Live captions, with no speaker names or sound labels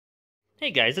Hey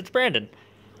guys, it's Brandon.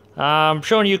 I'm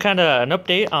showing you kind of an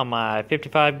update on my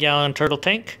 55-gallon turtle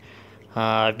tank.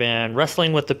 I've been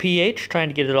wrestling with the pH, trying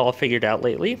to get it all figured out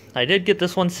lately. I did get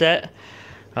this one set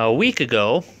a week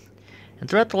ago, and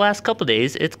throughout the last couple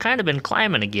days, it's kind of been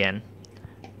climbing again.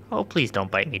 Oh, please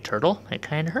don't bite me, turtle. It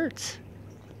kind of hurts.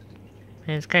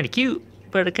 And it's kind of cute,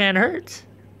 but it kind of hurts.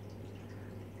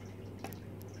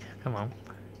 Come on.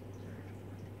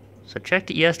 So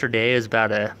checked it yesterday. It was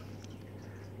about a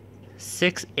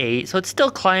 6.8, so it's still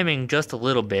climbing just a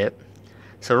little bit.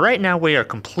 So right now we are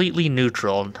completely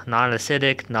neutral,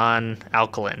 non-acidic,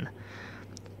 non-alkaline.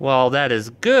 Well, that is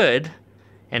good,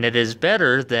 and it is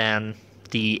better than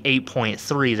the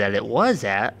 8.3 that it was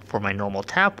at for my normal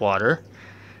tap water,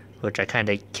 which I kind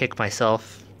of kick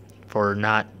myself for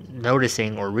not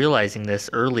noticing or realizing this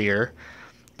earlier.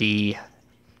 The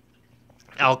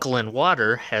alkaline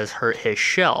water has hurt his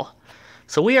shell.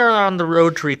 So we are on the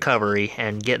road to recovery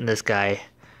and getting this guy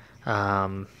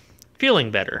feeling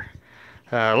better.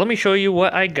 Let me show you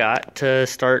what I got to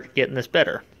start getting this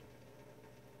better.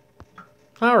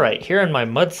 Alright, here in my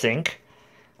mud sink,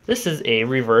 this is a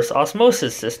reverse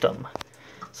osmosis system.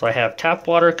 So I have tap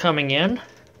water coming in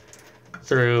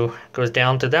through, goes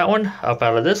down to that one, up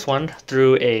out of this one,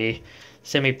 through a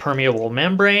semi-permeable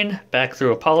membrane, back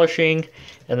through a polishing,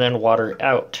 and then water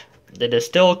out. It is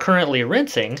still currently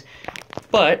rinsing,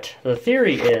 but the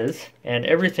theory is, and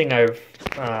everything I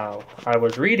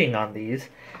was reading on these,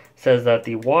 says that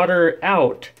the water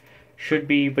out should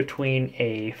be between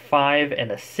a 5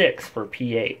 and a 6 for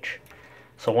pH.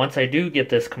 So once I do get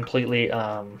this completely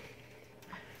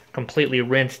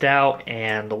rinsed out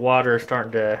and the water is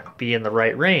starting to be in the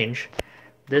right range,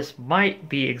 this might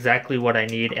be exactly what I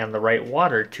need and the right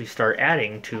water to start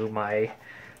adding to my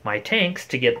tanks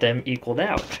to get them equaled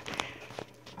out.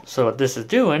 So what this is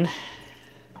doing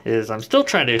is I'm still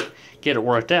trying to get it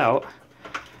worked out,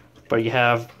 but you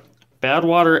have bad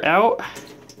water out,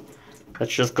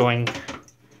 that's just going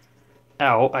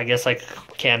out. I guess I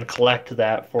can collect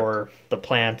that for the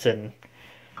plants and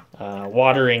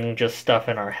watering just stuff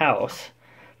in our house,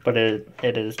 but it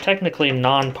is technically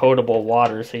non-potable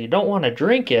water, so you don't want to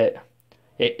drink it,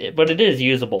 but it is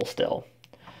usable still.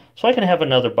 So I can have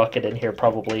another bucket in here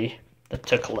probably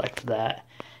to collect that.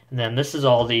 And then this is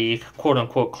all the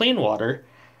quote-unquote clean water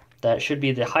that should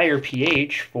be the higher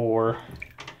pH for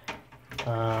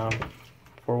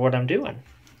what I'm doing.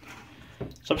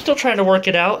 So I'm still trying to work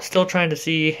it out, still trying to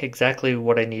see exactly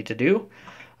what I need to do.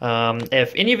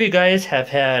 If any of you guys have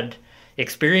had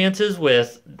experiences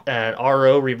with an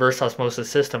RO reverse osmosis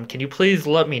system, can you please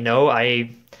let me know?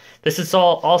 This is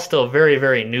all still very,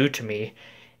 very new to me,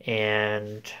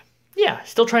 and yeah,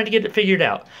 still trying to get it figured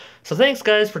out. So thanks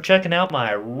guys for checking out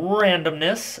my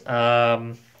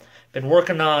randomness. Been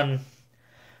working on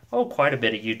quite a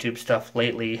bit of YouTube stuff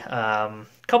lately.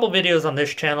 Couple videos on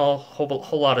this channel,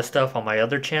 whole lot of stuff on my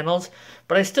other channels,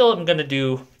 but I still am gonna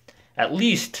do at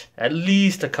least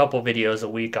a couple videos a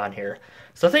week on here.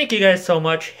 So thank you guys so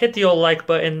much. Hit the old like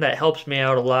button, that helps me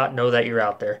out a lot. Know that you're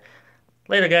out there.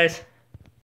 Later guys.